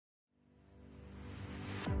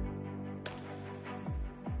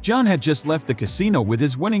John had just left the casino with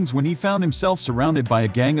his winnings when he found himself surrounded by a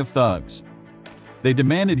gang of thugs. They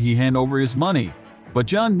demanded he hand over his money, but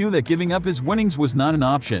John knew that giving up his winnings was not an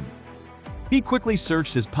option. He quickly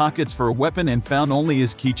searched his pockets for a weapon and found only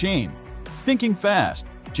his keychain. Thinking fast,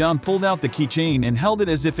 John pulled out the keychain and held it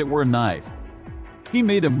as if it were a knife. He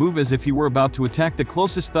made a move as if he were about to attack the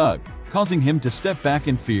closest thug, causing him to step back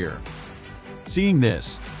in fear. Seeing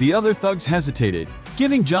this, the other thugs hesitated,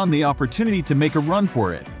 giving John the opportunity to make a run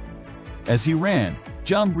for it. As he ran,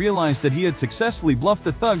 John realized that he had successfully bluffed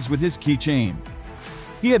the thugs with his keychain.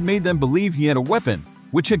 He had made them believe he had a weapon,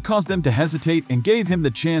 which had caused them to hesitate and gave him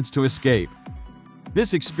the chance to escape.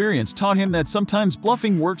 This experience taught him that sometimes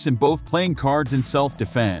bluffing works in both playing cards and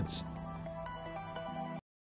self-defense.